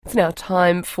It's now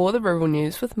time for the Rural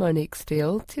News with Monique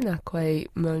Steele. Tēnā koe,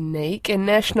 Monique. And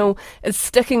National is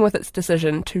sticking with its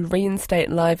decision to reinstate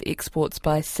live exports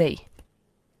by sea.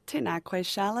 Tēnā koe,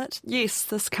 Charlotte. Yes,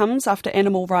 this comes after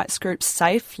animal rights group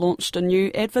SAFE launched a new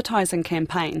advertising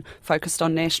campaign focused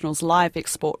on National's live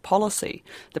export policy.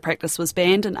 The practice was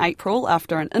banned in April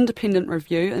after an independent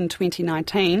review in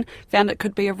 2019 found it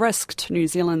could be a risk to New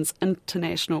Zealand's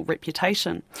international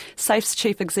reputation. SAFE's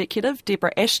chief executive,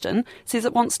 Deborah Ashton, says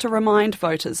it wants to remind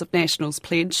voters of National's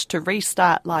pledge to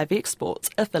restart live exports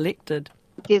if elected.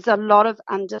 There's a lot of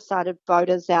undecided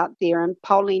voters out there, and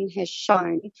polling has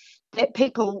shown that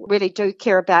people really do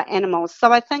care about animals.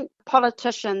 So I think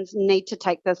politicians need to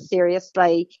take this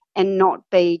seriously and not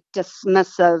be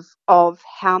dismissive of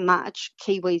how much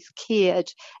Kiwis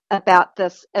cared about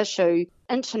this issue.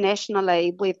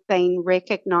 Internationally, we've been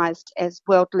recognised as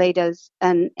world leaders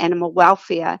in animal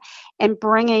welfare, and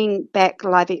bringing back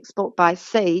live export by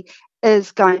sea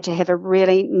is going to have a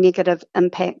really negative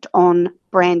impact on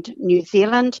brand New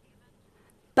Zealand.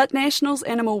 But National's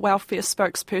animal welfare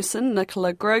spokesperson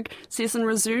Nicola Grigg says in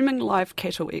resuming live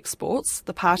cattle exports,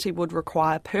 the party would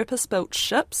require purpose-built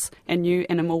ships and new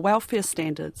animal welfare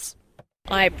standards.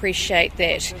 I appreciate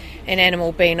that an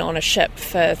animal being on a ship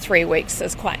for 3 weeks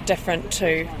is quite different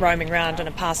to roaming around in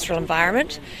a pastoral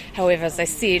environment. However, as I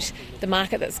said, the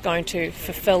market that's going to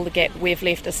fulfil the gap we've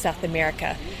left is South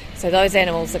America. So those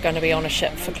animals are going to be on a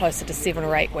ship for closer to 7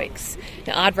 or 8 weeks.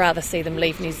 Now, I'd rather see them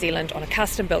leave New Zealand on a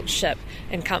custom-built ship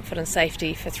in comfort and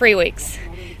safety for 3 weeks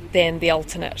than the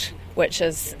alternate, which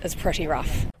is pretty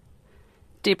rough.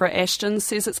 Deborah Ashton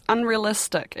says it's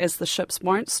unrealistic as the ships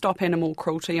won't stop animal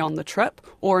cruelty on the trip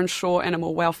or ensure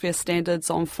animal welfare standards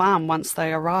on farm once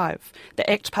they arrive. The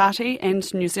ACT Party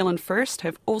and New Zealand First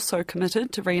have also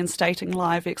committed to reinstating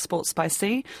live exports by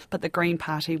sea, but the Green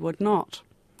Party would not.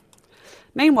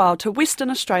 Meanwhile, to Western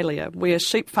Australia, where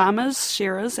sheep farmers,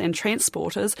 shearers and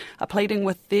transporters are pleading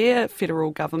with their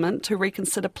federal government to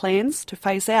reconsider plans to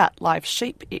phase out live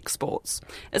sheep exports.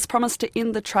 It's promised to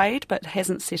end the trade but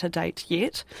hasn't set a date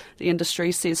yet. The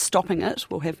industry says stopping it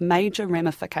will have major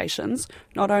ramifications,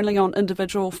 not only on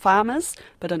individual farmers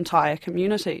but entire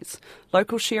communities.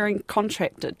 Local shearing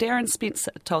contractor Darren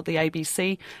Spencer told the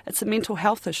ABC it's a mental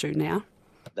health issue now.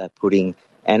 They're putting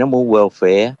animal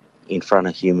welfare in front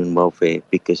of human welfare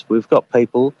because we've got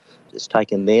people that's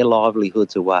taken their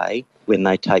livelihoods away when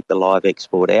they take the live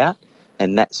export out,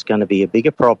 and that's going to be a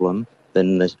bigger problem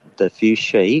than the few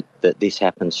sheep that this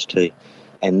happens to.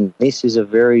 And this is a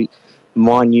very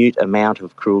minute amount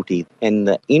of cruelty, and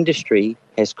the industry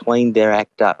has cleaned their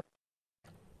act up.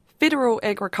 Federal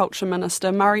Agriculture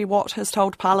Minister Murray Watt has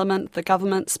told Parliament the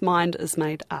government's mind is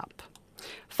made up.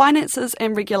 Finances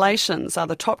and regulations are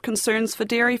the top concerns for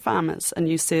dairy farmers, a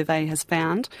new survey has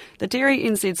found. The Dairy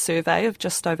NZ survey of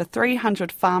just over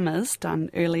 300 farmers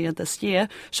done earlier this year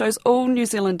shows all New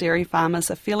Zealand dairy farmers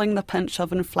are feeling the pinch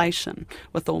of inflation,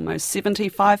 with almost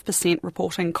 75%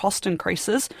 reporting cost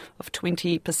increases of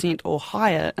 20% or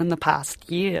higher in the past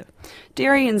year.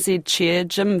 Dairy NZ Chair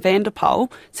Jim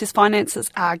Vanderpoel says finances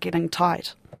are getting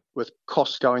tight. With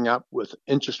costs going up, with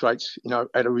interest rates,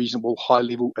 at a reasonable high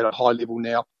level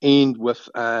now, and with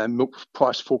milk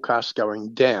price forecasts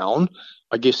going down,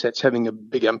 I guess that's having a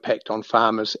big impact on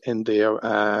farmers and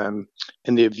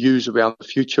their views around the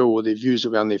future, or their views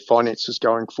around their finances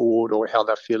going forward, or how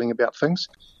they're feeling about things.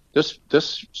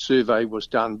 This survey was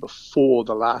done before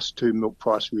the last 2 milk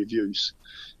price reviews.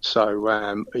 So,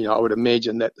 I would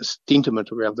imagine that the sentiment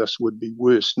around this would be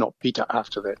worse, not better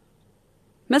after that.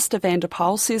 Mr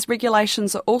Vanderpoel says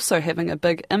regulations are also having a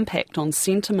big impact on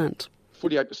sentiment.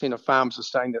 48% of farms are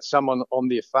saying that someone on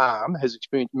their farm has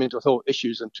experienced mental health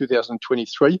issues in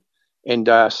 2023, and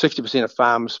 60% of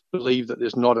farms believe that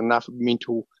there's not enough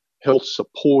mental health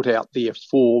support out there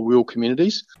for rural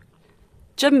communities.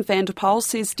 Jim Vanderpoel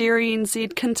says Dairy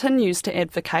NZ continues to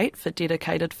advocate for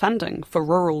dedicated funding for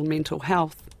rural mental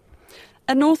health.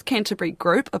 A North Canterbury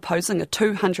group opposing a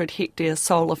 200-hectare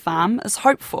solar farm is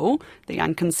hopeful the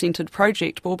unconsented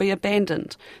project will be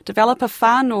abandoned. Developer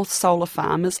Far North Solar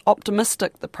Farm is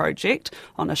optimistic the project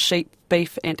on a sheep,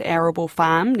 beef and arable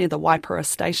farm near the Waipara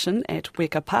station at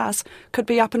Weka Pass could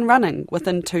be up and running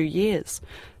within 2 years.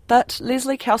 But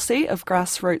Leslie Kelsey of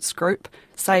grassroots group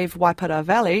Save Waipara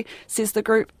Valley says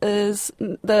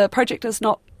the project is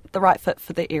not the right fit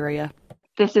for the area.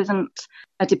 This isn't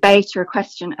a debate or a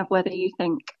question of whether you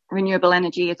think renewable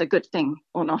energy is a good thing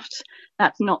or not.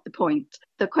 That's not the point.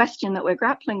 The question that we're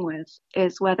grappling with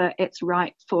is whether it's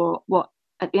right for what,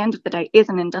 at the end of the day, is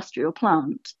an industrial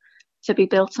plant to be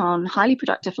built on highly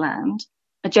productive land,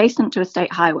 adjacent to a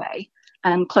state highway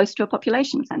and close to a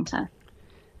population centre.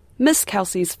 Miss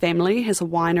Kelsey's family has a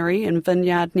winery and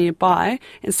vineyard nearby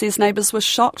and says neighbours were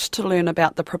shocked to learn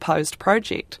about the proposed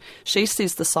project. She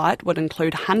says the site would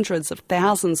include hundreds of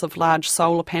thousands of large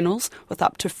solar panels with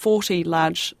up to 40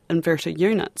 large inverter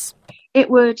units. It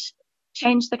would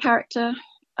change the character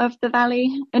of the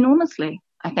valley enormously,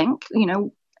 I think.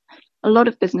 A lot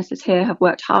of businesses here have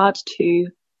worked hard to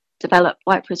develop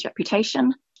Waipua's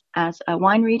reputation as a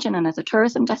wine region and as a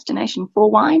tourism destination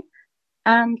for wine.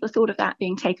 And the thought of that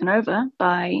being taken over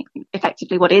by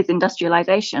effectively what is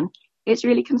industrialisation is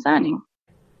really concerning.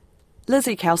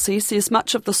 Lizzie Kelsey says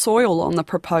much of the soil on the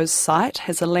proposed site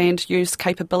has a land use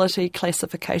capability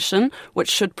classification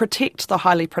which should protect the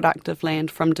highly productive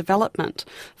land from development.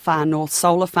 Far North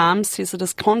Solar Farm says it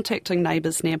is contacting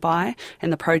neighbours nearby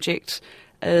and the project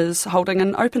is holding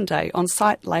an open day on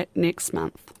site late next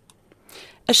month.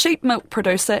 A sheep milk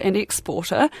producer and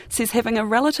exporter says having a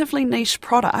relatively niche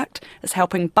product is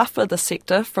helping buffer the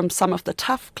sector from some of the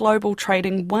tough global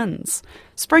trading winds.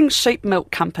 Spring's Sheep Milk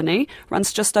Company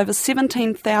runs just over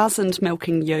 17,000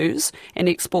 milking ewes and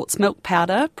exports milk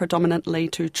powder predominantly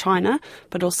to China,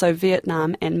 but also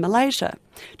Vietnam and Malaysia.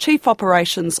 Chief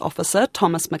Operations Officer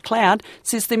Thomas McLeod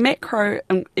says the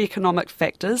macroeconomic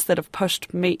factors that have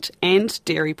pushed meat and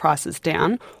dairy prices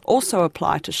down also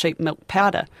apply to sheep milk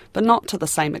powder, but not to the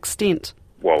same extent.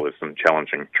 While there's some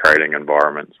challenging trading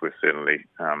environments, we're certainly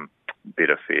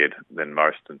better fared than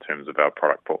most in terms of our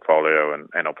product portfolio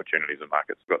and opportunities in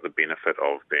markets. We've got the benefit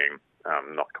of being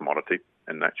not commodity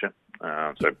in nature,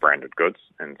 so branded goods,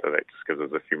 and so that just gives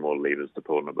us a few more levers to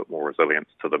pull in a bit more resilience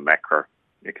to the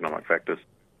macroeconomic factors.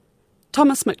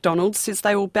 Thomas McDonald says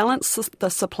they will balance the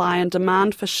supply and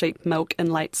demand for sheep milk in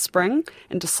late spring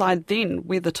and decide then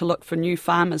whether to look for new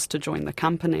farmers to join the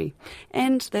company.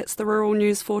 And that's the rural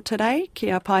news for today.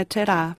 Kia pai te rā.